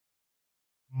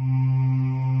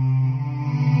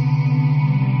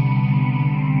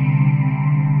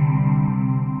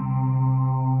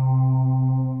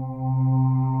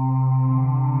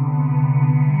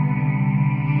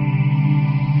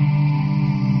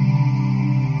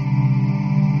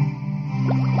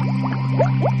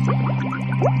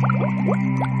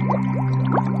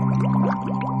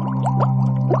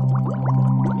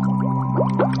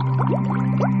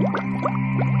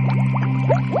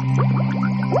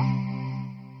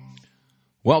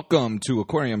Welcome to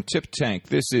Aquarium Tip Tank.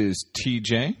 This is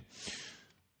TJ.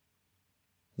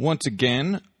 Once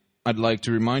again, I'd like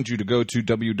to remind you to go to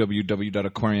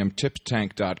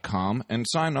www.aquariumtiptank.com and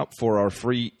sign up for our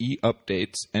free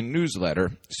e-updates and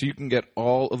newsletter so you can get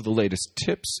all of the latest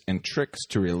tips and tricks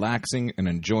to relaxing and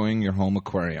enjoying your home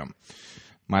aquarium.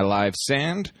 My live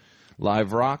sand,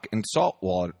 live rock, and salt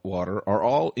water are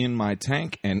all in my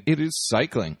tank, and it is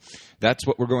cycling. That's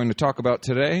what we're going to talk about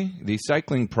today, the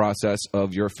cycling process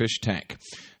of your fish tank.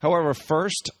 However,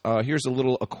 first, here's a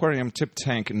little Aquarium Tip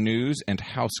Tank news and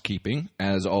housekeeping,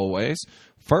 as always.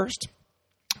 First,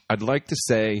 I'd like to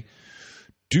say,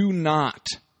 do not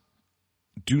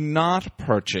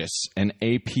purchase an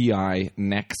API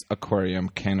Nex Aquarium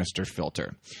canister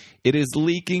filter. It is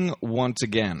leaking once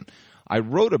again. I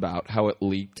wrote about how it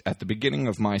leaked at the beginning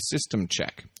of my system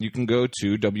check. You can go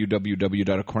to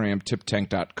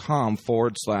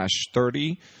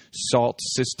www.aquariumtiptank.com/30 salt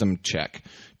system check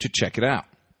to check it out.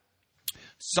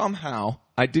 Somehow,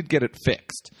 I did get it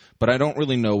fixed, but I don't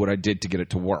really know what I did to get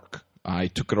it to work. I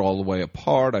took it all the way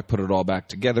apart, I put it all back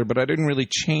together, but I didn't really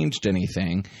change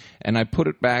anything, and I put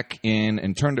it back in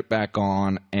and turned it back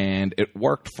on, and it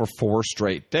worked for 4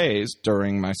 straight days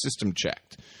during my system check.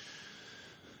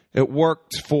 It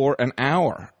worked for an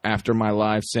hour after my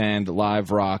live sand, live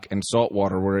rock, and salt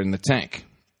water were in the tank.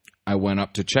 I went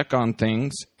up to check on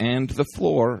things, and the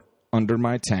floor under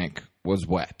my tank was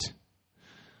wet.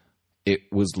 It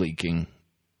was leaking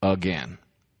again.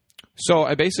 So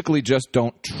I basically just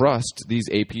don't trust these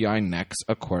API Nex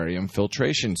aquarium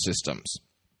filtration systems.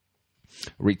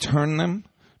 Return them.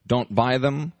 Don't buy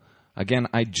them. Again,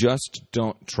 I just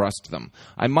don't trust them.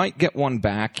 I might get one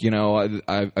back. You know,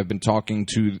 I've been talking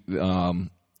to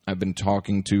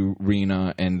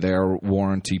Rena and their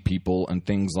warranty people and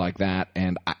things like that,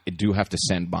 and I do have to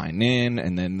send mine in,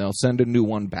 and then they'll send a new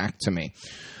one back to me.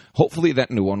 Hopefully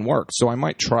that new one works, so I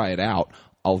might try it out.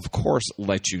 I'll, of course,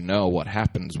 let you know what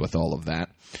happens with all of that.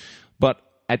 But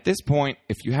at this point,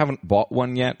 if you haven't bought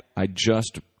one yet, I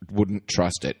just wouldn't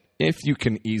trust it. If you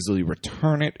can easily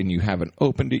return it and you haven't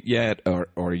opened it yet,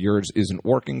 or yours isn't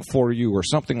working for you or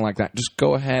something like that, just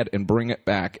go ahead and bring it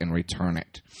back and return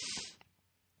it.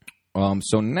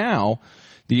 So now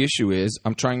the issue is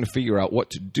I'm trying to figure out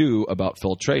what to do about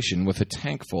filtration with a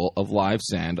tank full of live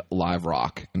sand, live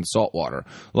rock, and salt water.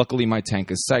 Luckily, my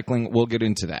tank is cycling. We'll get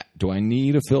into that. Do I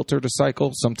need a filter to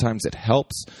cycle? Sometimes it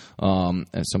helps. And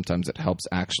sometimes it helps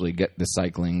actually get the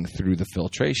cycling through the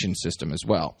filtration system as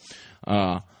well.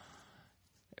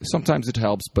 Sometimes it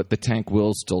helps, but the tank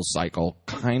will still cycle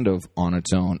kind of on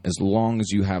its own as long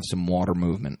as you have some water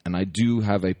movement. And I do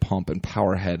have a pump and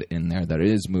power head in there that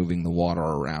is moving the water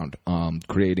around,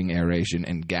 creating aeration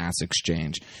and gas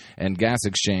exchange. And gas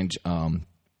exchange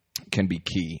can be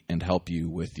key and help you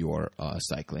with your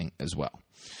cycling as well.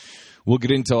 We'll get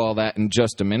into all that in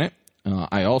just a minute.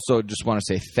 I also just want to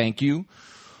say thank you.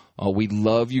 We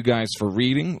love you guys for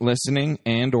reading, listening,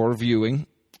 and or viewing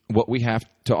what we have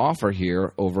to offer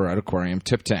here over at Aquarium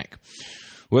Tip Tank.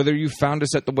 Whether you found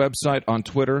us at the website, on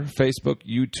Twitter, Facebook,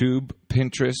 YouTube,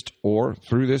 Pinterest, or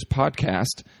through this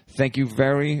podcast, thank you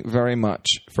very, very much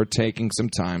for taking some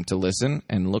time to listen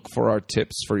and look for our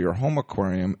tips for your home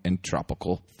aquarium and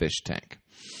tropical fish tank.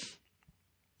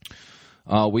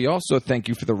 We also thank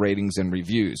you for the ratings and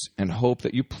reviews and hope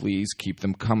that you please keep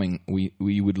them coming.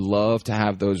 We would love to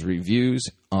have those reviews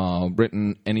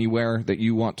written anywhere that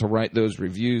you want to write those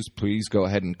reviews. Please go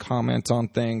ahead and comment on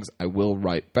things. I will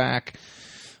write back.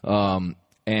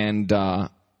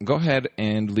 Go ahead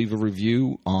and leave a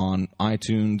review on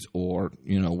iTunes or,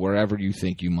 wherever you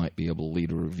think you might be able to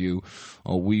leave a review.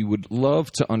 We would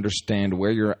love to understand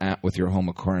where you're at with your home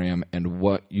aquarium and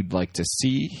what you'd like to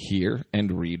see, hear,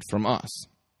 and read from us.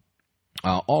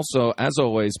 Also, as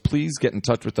always, please get in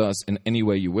touch with us in any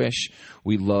way you wish.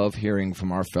 We love hearing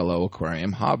from our fellow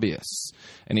aquarium hobbyists.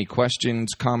 Any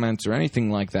questions, comments, or anything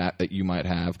like that you might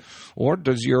have, or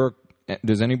does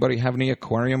anybody have any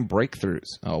aquarium breakthroughs?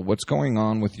 What's going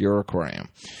on with your aquarium?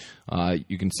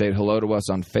 You can say hello to us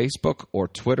on Facebook or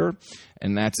Twitter,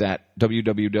 and that's at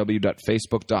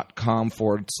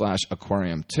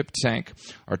www.facebook.com/Aquarium Tip Tank.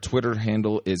 Our Twitter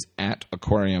handle is at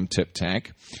Aquarium Tip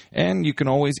Tank. And you can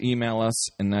always email us,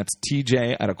 and that's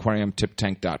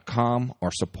tj@aquariumtiptank.com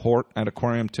or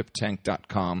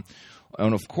support@aquariumtiptank.com.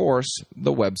 And, of course,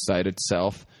 the website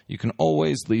itself. You can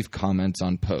always leave comments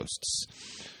on posts.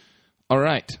 All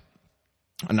right.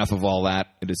 Enough of all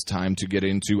that. It is time to get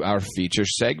into our feature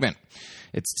segment.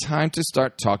 It's time to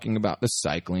start talking about the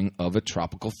cycling of a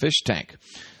tropical fish tank.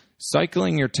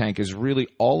 Cycling your tank is really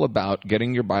all about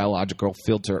getting your biological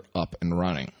filter up and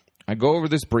running. I go over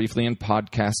this briefly in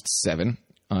podcast 7.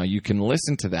 You can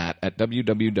listen to that at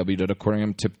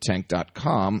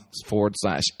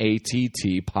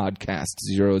www.aquariumtiptank.com/ATT podcast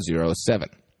 007.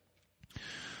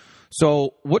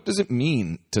 So what does it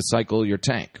mean to cycle your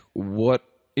tank? What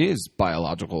is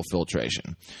biological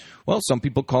filtration? Well, some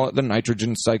people call it the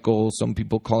nitrogen cycle. Some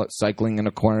people call it cycling an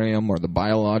aquarium or the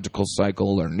biological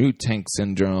cycle or new tank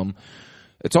syndrome.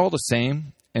 It's all the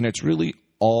same, and it's really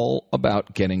all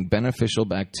about getting beneficial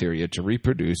bacteria to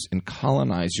reproduce and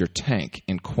colonize your tank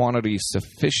in quantities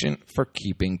sufficient for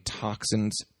keeping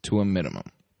toxins to a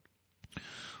minimum.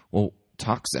 Well,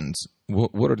 toxins,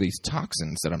 what are these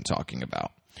toxins that I'm talking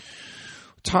about?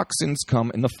 Toxins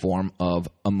come in the form of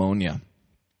ammonia.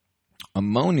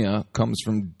 Ammonia comes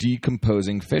from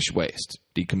decomposing fish waste,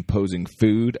 decomposing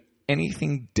food.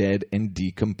 Anything dead and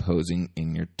decomposing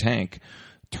in your tank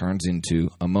turns into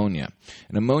ammonia.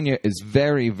 And ammonia is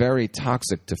very, very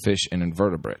toxic to fish and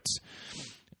invertebrates.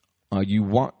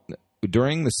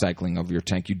 During the cycling of your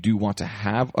tank, you do want to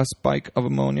have a spike of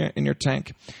ammonia in your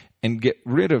tank and get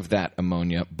rid of that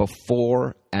ammonia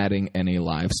before adding any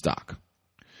livestock.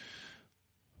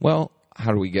 Well,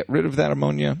 how do we get rid of that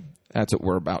ammonia? That's what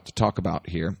we're about to talk about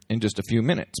here in just a few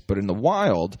minutes. But in the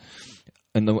wild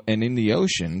and in the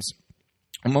oceans,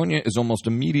 ammonia is almost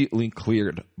immediately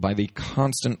cleared by the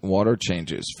constant water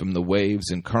changes from the waves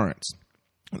and currents.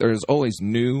 There is always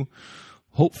new,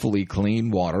 hopefully clean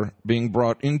water being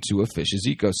brought into a fish's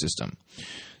ecosystem.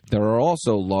 There are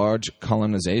also large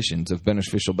colonizations of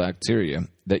beneficial bacteria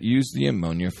that use the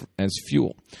ammonia as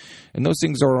fuel. And those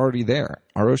things are already there.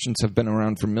 Our oceans have been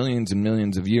around for millions and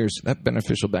millions of years. That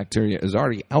beneficial bacteria is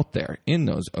already out there in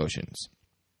those oceans.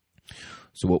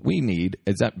 So what we need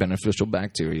is that beneficial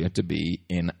bacteria to be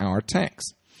in our tanks.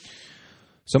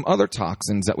 Some other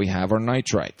toxins that we have are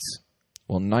nitrites.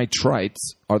 Well,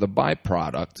 nitrites are the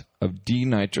byproduct of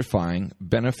denitrifying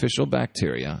beneficial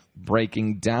bacteria,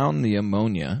 breaking down the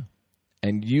ammonia,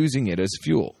 and using it as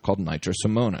fuel, called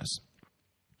nitrosomonas.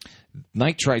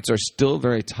 Nitrites are still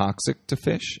very toxic to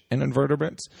fish and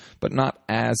invertebrates, but not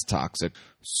as toxic.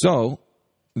 So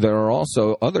there are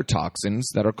also other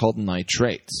toxins that are called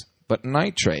nitrates. But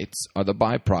nitrates are the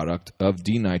byproduct of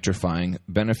denitrifying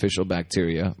beneficial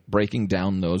bacteria, breaking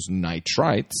down those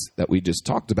nitrites that we just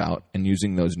talked about, and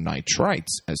using those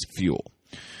nitrites as fuel.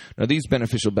 Now, these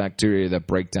beneficial bacteria that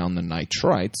break down the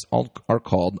nitrites are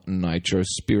called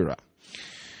nitrospira.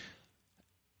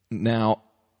 Now,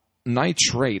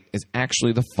 nitrate is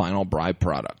actually the final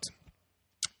byproduct.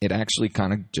 It actually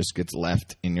kind of just gets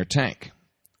left in your tank,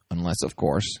 unless, of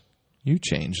course, you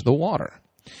change the water.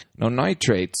 Now,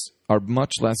 nitrates are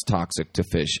much less toxic to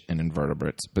fish and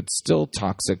invertebrates, but still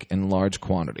toxic in large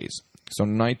quantities. So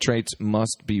nitrates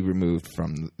must be removed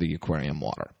from the aquarium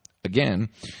water. Again,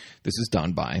 this is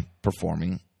done by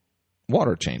performing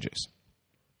water changes.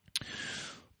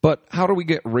 But how do we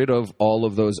get rid of all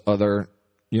of those other,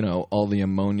 all the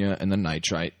ammonia and the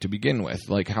nitrite to begin with?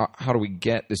 Like, how do we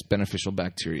get this beneficial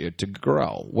bacteria to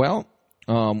grow? Well,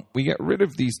 we get rid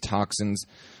of these toxins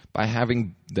by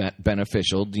having that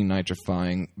beneficial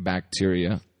denitrifying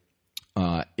bacteria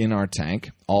in our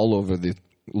tank all over the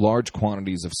large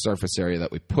quantities of surface area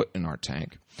that we put in our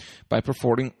tank by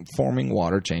performing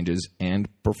water changes and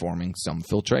performing some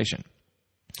filtration.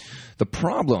 The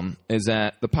problem is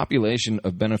that the population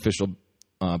of beneficial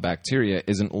bacteria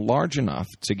isn't large enough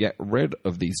to get rid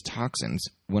of these toxins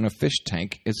when a fish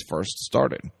tank is first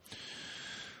started.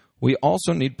 We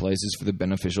also need places for the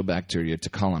beneficial bacteria to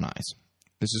colonize.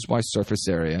 This is why surface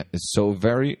area is so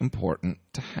very important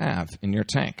to have in your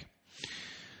tank.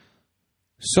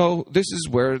 So this is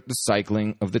where the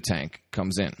cycling of the tank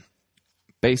comes in.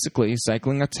 Basically,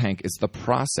 cycling a tank is the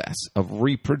process of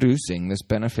reproducing this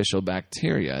beneficial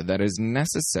bacteria that is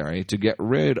necessary to get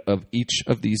rid of each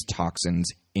of these toxins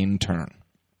in turn.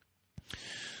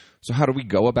 So how do we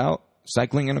go about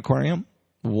cycling an aquarium?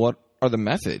 What are the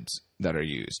methods that are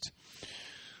used?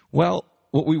 Well,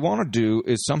 what we want to do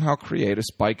is somehow create a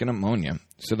spike in ammonia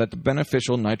so that the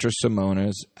beneficial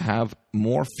nitrosomonas have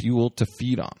more fuel to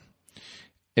feed on.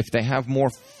 If they have more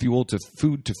food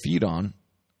to feed on,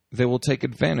 they will take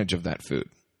advantage of that food.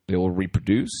 They will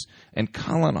reproduce and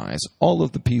colonize all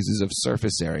of the pieces of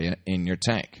surface area in your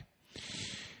tank.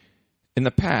 In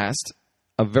the past,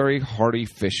 a very hardy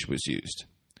fish was used.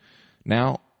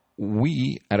 Now,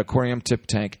 we at Aquarium Tip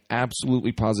Tank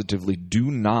absolutely positively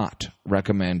do not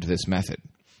recommend this method.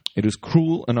 It is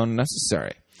cruel and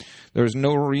unnecessary. There is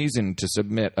no reason to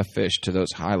submit a fish to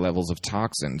those high levels of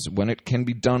toxins when it can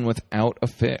be done without a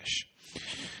fish.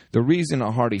 The reason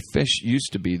a hardy fish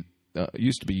used to be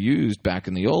used back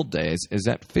in the old days is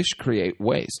that fish create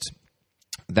waste.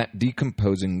 That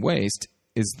decomposing waste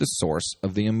is the source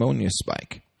of the ammonia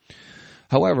spike.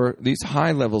 However, these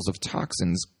high levels of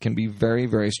toxins can be very,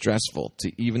 very stressful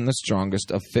to even the strongest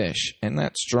of fish, and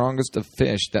that strongest of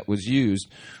fish that was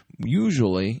used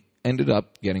usually ended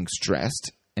up getting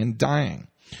stressed and dying.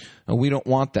 And we don't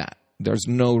want that. There's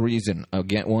no reason,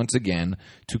 once again,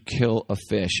 to kill a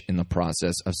fish in the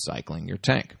process of cycling your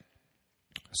tank.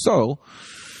 So,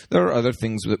 there are other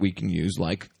things that we can use,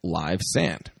 like live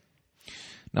sand.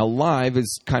 Now, live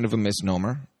is kind of a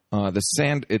misnomer. The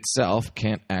sand itself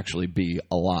can't actually be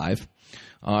alive.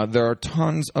 There are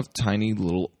tons of tiny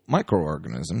little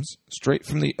microorganisms straight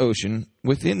from the ocean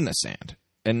within the sand,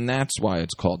 and that's why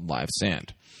it's called live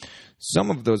sand.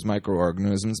 Some of those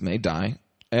microorganisms may die,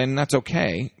 and that's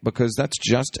okay because that's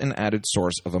just an added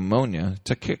source of ammonia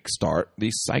to kickstart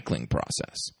the cycling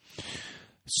process.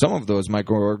 Some of those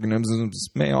microorganisms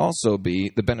may also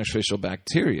be the beneficial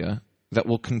bacteria that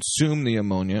will consume the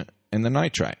ammonia and the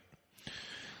nitrite.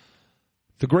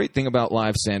 The great thing about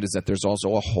live sand is that there's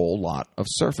also a whole lot of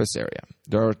surface area.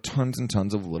 There are tons and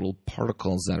tons of little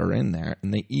particles that are in there,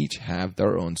 and they each have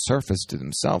their own surface to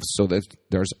themselves, so that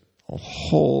there's a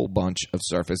whole bunch of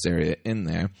surface area in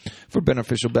there for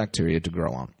beneficial bacteria to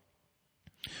grow on.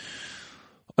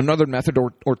 Another method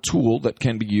or tool that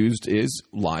can be used is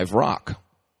live rock.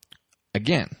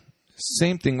 Again,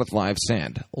 same thing with live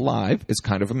sand. Live is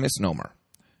kind of a misnomer.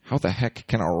 How the heck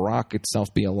can a rock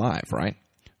itself be alive, right?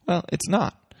 Well, it's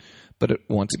not. But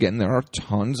once again, there are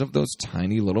tons of those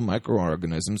tiny little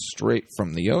microorganisms straight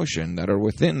from the ocean that are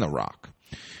within the rock.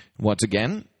 Once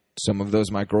again, some of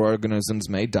those microorganisms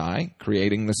may die,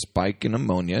 creating the spike in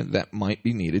ammonia that might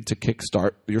be needed to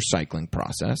kickstart your cycling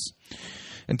process.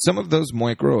 And some of those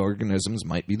microorganisms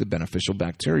might be the beneficial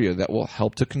bacteria that will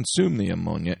help to consume the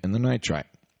ammonia and the nitrite.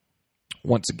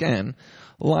 Once again,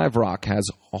 live rock has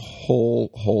a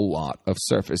whole lot of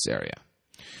surface area.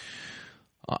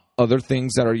 Other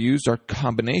things that are used are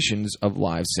combinations of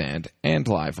live sand and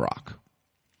live rock.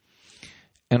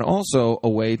 And also a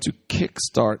way to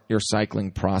kickstart your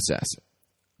cycling process.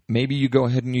 Maybe you go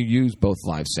ahead and you use both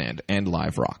live sand and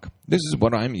live rock. This is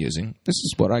what I'm using. This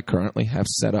is what I currently have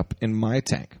set up in my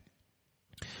tank.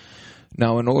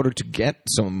 Now, in order to get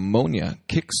some ammonia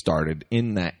kick-started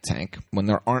in that tank when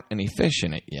there aren't any fish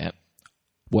in it yet,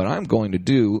 what I'm going to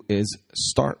do is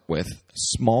start with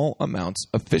small amounts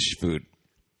of fish food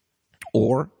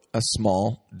or a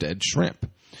small dead shrimp.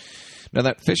 Now,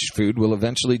 that fish food will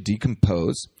eventually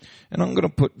decompose, and I'm going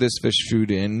to put this fish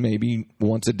food in maybe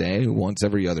once a day, once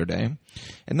every other day,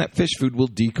 and that fish food will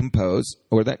decompose,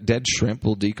 or that dead shrimp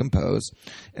will decompose,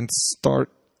 and start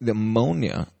the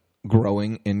ammonia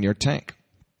growing in your tank.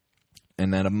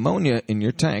 And that ammonia in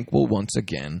your tank will once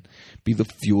again be the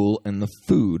fuel and the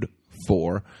food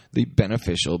for the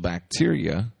beneficial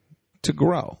bacteria to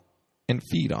grow and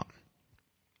feed on.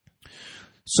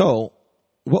 So,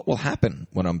 what will happen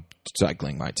when I'm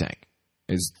cycling my tank?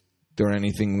 Is there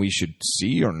anything we should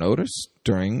see or notice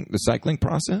during the cycling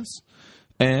process?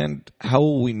 And how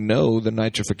will we know the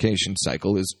nitrification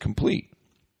cycle is complete?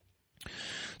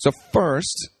 So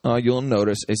first, you'll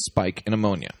notice a spike in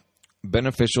ammonia.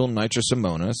 Beneficial nitrous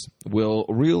ammonias will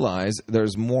realize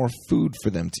there's more food for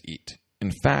them to eat.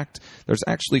 In fact, there's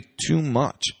actually too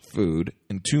much food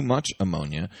and too much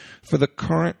ammonia for the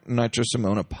current nitrous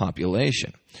ammonia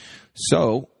population.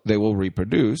 So they will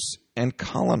reproduce and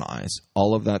colonize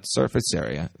all of that surface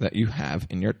area that you have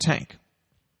in your tank.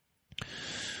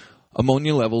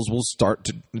 Ammonia levels will start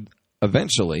to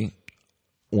eventually,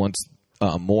 once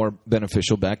more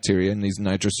beneficial bacteria and these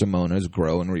nitrous ammonias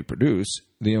grow and reproduce,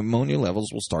 the ammonia levels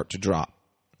will start to drop.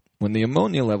 When the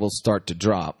ammonia levels start to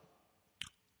drop,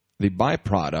 the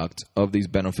byproduct of these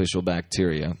beneficial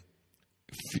bacteria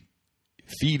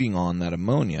feeding on that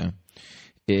ammonia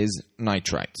is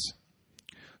nitrites.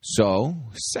 So,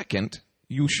 second,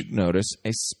 you should notice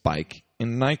a spike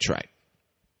in nitrite.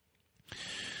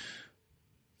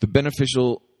 The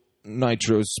beneficial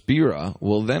nitrospira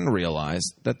will then realize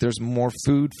that there's more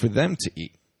food for them to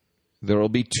eat. There will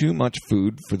be too much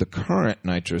food for the current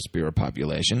nitrospira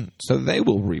population, so they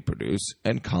will reproduce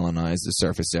and colonize the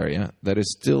surface area that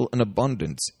is still in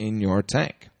abundance in your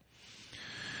tank.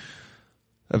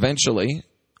 Eventually,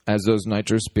 as those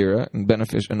nitrospira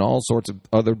and all sorts of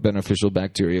other beneficial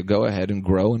bacteria go ahead and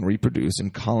grow and reproduce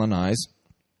and colonize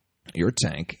your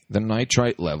tank, the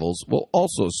nitrite levels will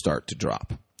also start to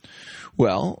drop.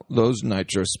 Well, those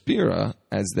nitrospira,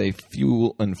 as they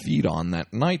fuel and feed on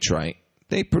that nitrite,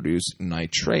 they produce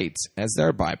nitrates as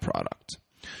their byproduct.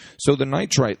 So the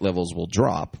nitrite levels will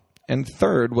drop. And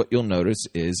third, what you'll notice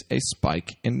is a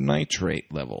spike in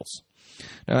nitrate levels.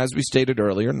 Now, as we stated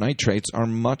earlier, nitrates are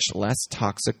much less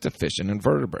toxic to fish and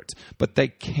invertebrates, but they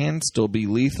can still be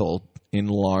lethal in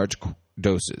large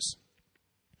doses.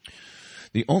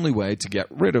 The only way to get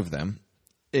rid of them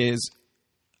is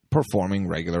performing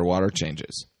regular water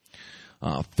changes.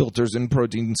 Filters and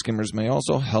protein skimmers may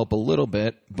also help a little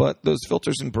bit, but those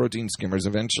filters and protein skimmers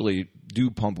eventually do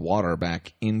pump water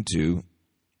back into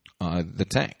the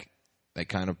tank. They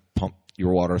kind of pump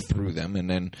your water through them and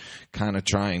then kind of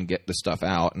try and get the stuff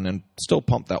out and then still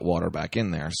pump that water back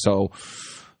in there. So,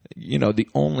 the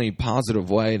only positive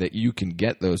way that you can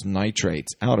get those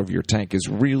nitrates out of your tank is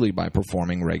really by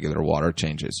performing regular water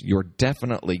changes. You're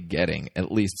definitely getting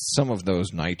at least some of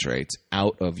those nitrates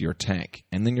out of your tank.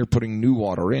 And then you're putting new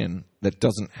water in that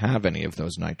doesn't have any of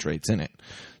those nitrates in it.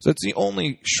 So it's the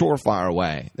only surefire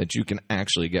way that you can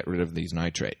actually get rid of these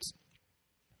nitrates.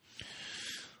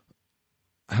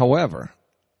 However,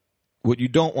 what you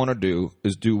don't want to do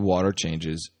is do water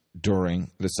changes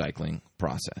during the cycling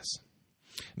process.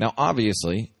 Now,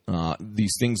 obviously,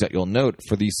 these things that you'll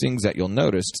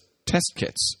notice, test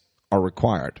kits are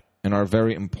required and are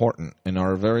very important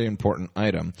a very important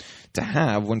item to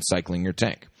have when cycling your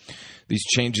tank. These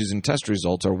changes in test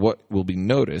results are what will be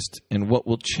noticed and what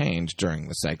will change during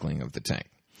the cycling of the tank.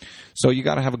 So you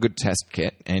got to have a good test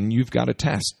kit, and you've got to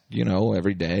test,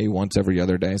 every day, once every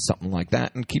other day, something like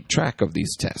that, and keep track of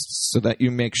these tests so that you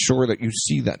make sure that you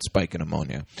see that spike in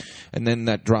ammonia, and then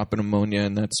that drop in ammonia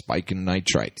and that spike in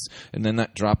nitrites, and then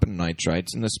that drop in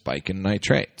nitrites and the spike in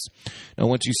nitrates. Now,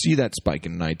 once you see that spike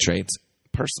in nitrates,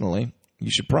 personally, you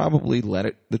should probably let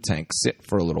the tank sit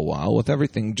for a little while with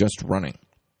everything just running.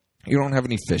 You don't have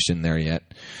any fish in there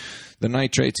yet. The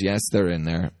nitrates, yes, they're in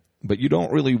there. But you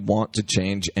don't really want to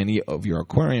change any of your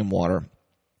aquarium water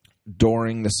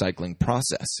during the cycling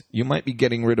process. You might be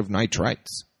getting rid of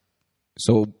nitrites.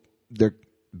 So their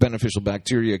beneficial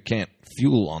bacteria can't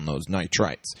fuel on those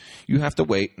nitrites. You have to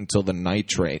wait until the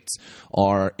nitrates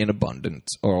are in abundance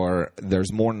or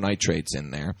there's more nitrates in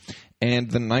there.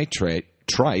 And the nitrites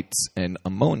and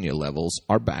ammonia levels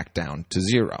are back down to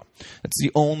zero. That's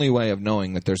the only way of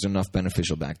knowing that there's enough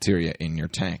beneficial bacteria in your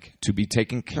tank to be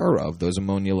taking care of those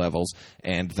ammonia levels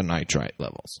and the nitrite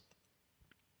levels.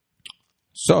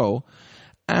 So,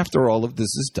 after all of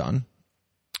this is done,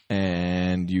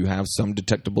 and you have some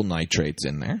detectable nitrates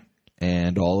in there,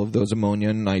 and all of those ammonia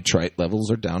and nitrite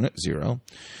levels are down at zero,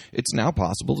 it's now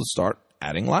possible to start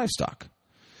adding livestock.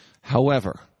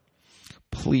 However,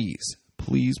 please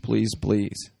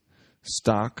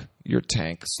stock your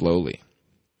tank slowly.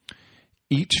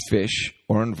 Each fish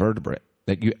or invertebrate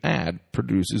that you add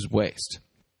produces waste,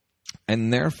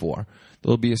 and therefore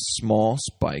there will be a small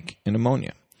spike in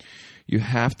ammonia. You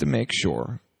have to make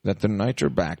sure that the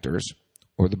nitrobacters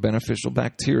or the beneficial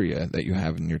bacteria that you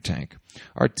have in your tank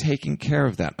are taking care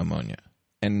of that ammonia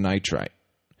and nitrite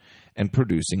and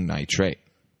producing nitrate.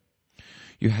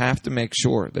 You have to make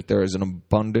sure that there is an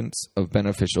abundance of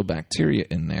beneficial bacteria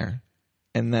in there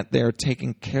and that they are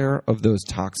taking care of those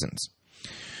toxins.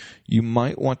 You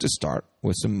might want to start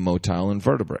with some motile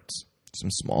invertebrates,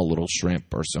 some small little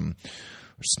shrimp or some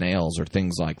snails or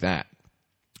things like that.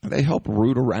 They help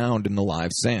root around in the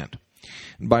live sand.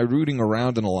 And by rooting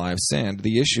around in the live sand,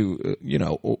 the issue,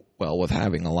 with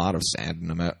having a lot of sand,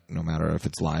 no matter if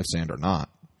it's live sand or not,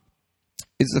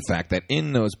 is the fact that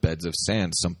in those beds of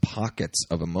sand, some pockets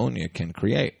of ammonia can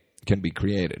be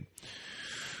created.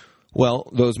 Well,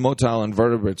 those motile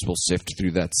invertebrates will sift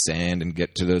through that sand and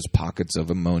get to those pockets of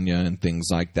ammonia and things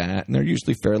like that. And they're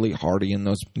usually fairly hardy in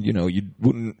those, you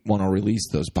wouldn't want to release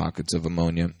those pockets of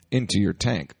ammonia into your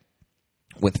tank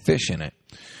with fish in it.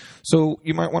 So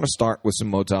you might want to start with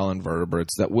some motile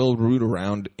invertebrates that will root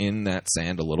around in that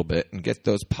sand a little bit and get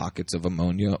those pockets of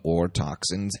ammonia or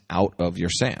toxins out of your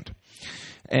sand.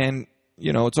 And,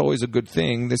 it's always a good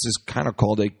thing. This is kind of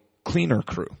called a cleaner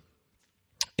crew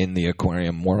in the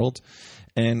aquarium world.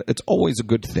 And it's always a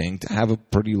good thing to have a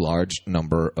pretty large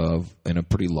a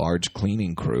pretty large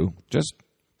cleaning crew, just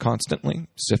constantly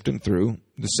sifting through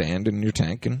the sand in your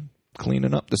tank and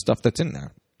cleaning up the stuff that's in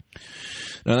there.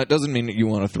 Now, that doesn't mean that you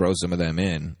want to throw some of them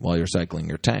in while you're cycling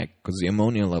your tank, because the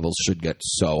ammonia levels should get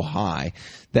so high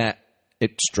that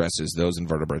it stresses those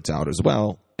invertebrates out as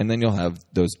well, and then you'll have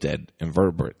those dead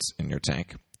invertebrates in your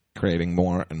tank, creating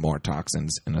more and more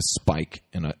toxins and a spike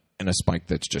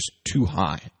that's just too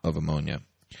high of ammonia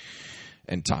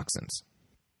and toxins.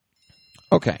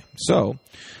 Okay, so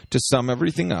to sum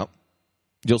everything up,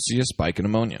 you'll see a spike in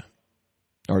ammonia,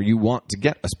 or you want to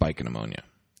get a spike in ammonia.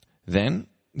 Then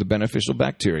the beneficial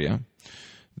bacteria,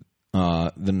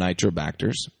 the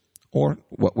nitrobacters, or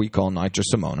what we call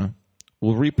nitrosamona,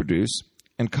 will reproduce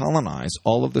and colonize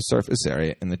all of the surface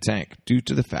area in the tank due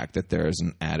to the fact that there is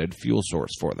an added fuel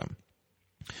source for them.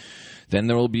 Then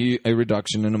there will be a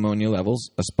reduction in ammonia levels,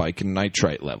 a spike in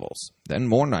nitrite levels. Then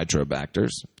more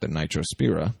nitrobacters, the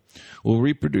nitrospira, will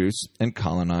reproduce and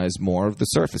colonize more of the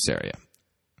surface area.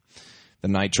 The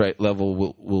nitrite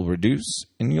level will reduce,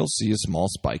 and you'll see a small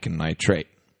spike in nitrate.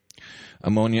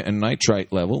 Ammonia and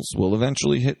nitrite levels will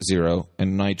eventually hit zero,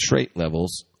 and nitrate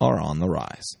levels are on the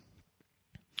rise.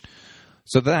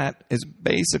 So that is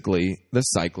basically the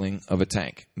cycling of a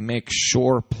tank. Make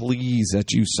sure, please,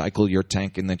 that you cycle your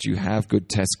tank and that you have good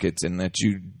test kits and that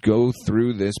you go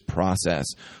through this process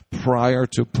prior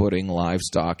to putting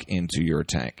livestock into your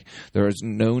tank. There is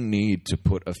no need to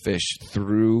put a fish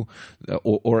through,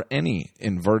 or any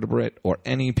invertebrate or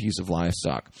any piece of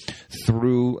livestock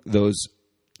through those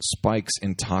spikes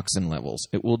in toxin levels.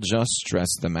 It will just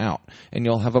stress them out, and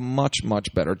you'll have a much,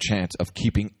 much better chance of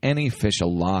keeping any fish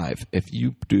alive if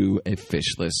you do a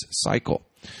fishless cycle.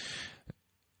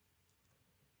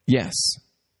 Yes,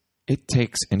 it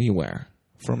takes anywhere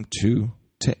from 2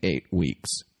 to 8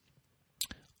 weeks.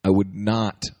 I would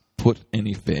not put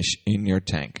any fish in your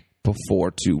tank before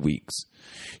 2 weeks.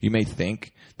 You may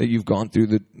think that you've gone through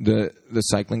the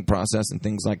cycling process and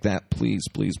things like that. Please,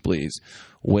 please, please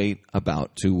wait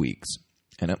about 2 weeks.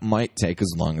 And it might take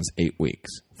as long as 8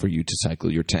 weeks for you to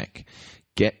cycle your tank.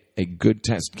 Get a good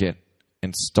test kit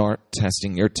and start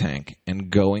testing your tank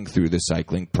and going through the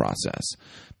cycling process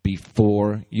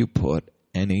before you put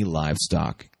any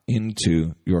livestock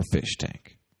into your fish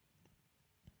tank.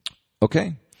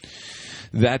 Okay.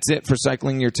 That's it for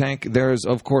cycling your tank. There's,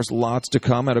 of course, lots to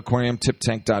come at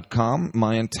aquariumtiptank.com.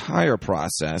 My entire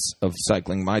process of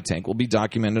cycling my tank will be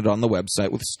documented on the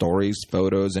website with stories,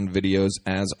 photos, and videos,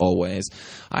 as always.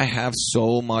 I have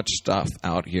so much stuff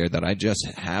out here that I just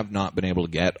have not been able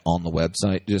to get on the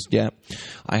website just yet.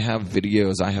 I have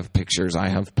videos, I have pictures, I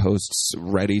have posts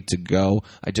ready to go.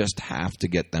 I just have to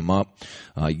get them up.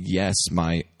 Yes,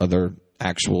 my other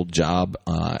actual job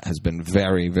has been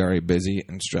very, very busy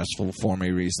and stressful for me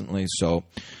recently, so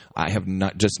I have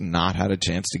not had a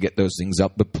chance to get those things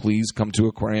up. But please come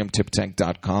to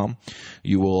aquariumtiptank.com.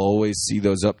 You will always see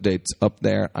those updates up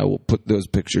there. I will put those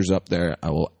pictures up there.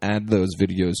 I will add those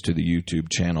videos to the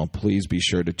YouTube channel. Please be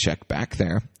sure to check back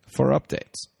there for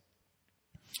updates.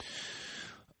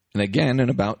 And again,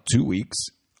 in about 2 weeks,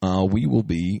 we will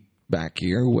be back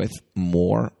here with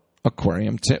more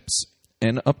aquarium tips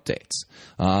and updates.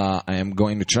 I am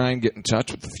going to try and get in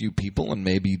touch with a few people and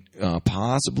maybe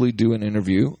possibly do an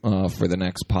interview for the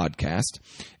next podcast.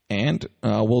 And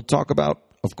we'll talk about,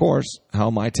 of course,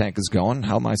 how my tank is going,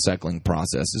 how my cycling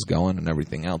process is going, and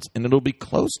everything else. And it'll be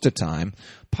close to time,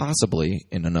 possibly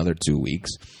in another 2 weeks.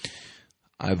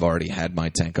 I've already had my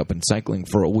tank up and cycling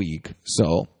for a week.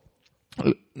 So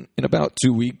in about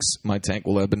 2 weeks, my tank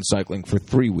will have been cycling for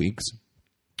 3 weeks.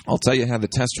 I'll tell you how the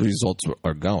test results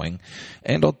are going,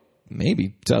 and I'll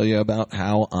maybe tell you about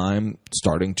how I'm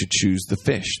starting to choose the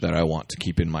fish that I want to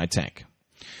keep in my tank.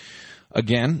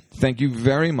 Again, thank you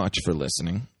very much for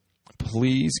listening.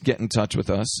 Please get in touch with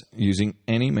us using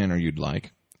any manner you'd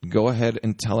like. Go ahead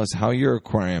and tell us how your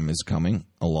aquarium is coming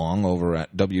along over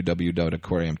at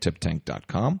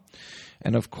www.aquariumtiptank.com.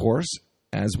 And of course,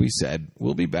 as we said,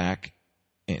 we'll be back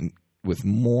with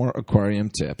more aquarium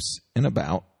tips in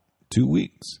about 2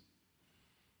 weeks.